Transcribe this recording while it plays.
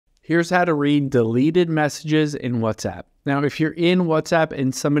Here's how to read deleted messages in WhatsApp. Now, if you're in WhatsApp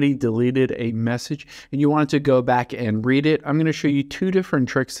and somebody deleted a message and you want to go back and read it, I'm going to show you two different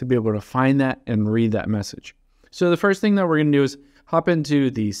tricks to be able to find that and read that message. So the first thing that we're going to do is hop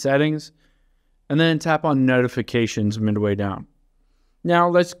into the settings and then tap on notifications midway down. Now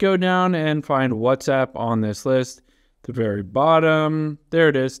let's go down and find WhatsApp on this list. The very bottom, there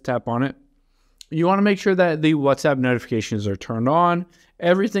it is, tap on it. You want to make sure that the WhatsApp notifications are turned on.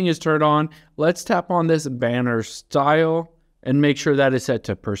 Everything is turned on. Let's tap on this banner style and make sure that is set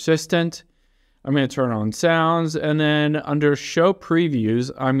to persistent. I'm going to turn on sounds, and then under show previews,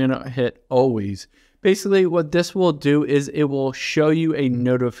 I'm going to hit always. Basically, what this will do is it will show you a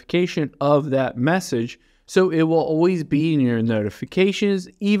notification of that message. So it will always be in your notifications.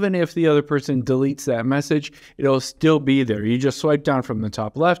 Even if the other person deletes that message, it'll still be there. You just swipe down from the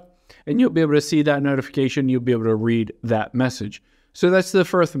top left and you'll be able to see that notification. You'll be able to read that message. So that's the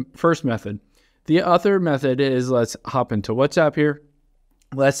first method. The other method is, let's hop into WhatsApp here.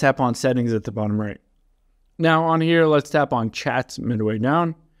 Let's tap on settings at the bottom right. Now on here, let's tap on chats midway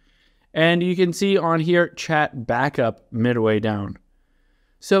down. And you can see on here, chat backup midway down.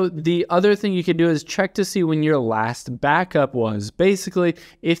 So the other thing you can do is check to see when your last backup was. Basically,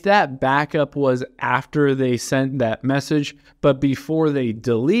 if that backup was after they sent that message, but before they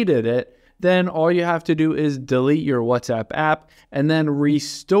deleted it, then all you have to do is delete your WhatsApp app and then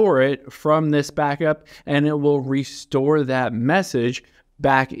restore it from this backup, and it will restore that message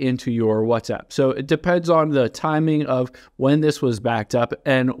back into your WhatsApp. So it depends on the timing of when this was backed up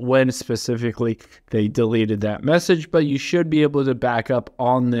and when specifically they deleted that message, but you should be able to back up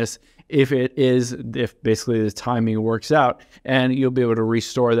on this if basically the timing works out, and you'll be able to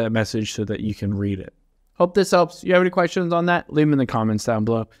restore that message so that you can read it. Hope this helps. If you have any questions on that, leave them in the comments down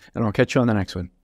below, and I'll catch you on the next one.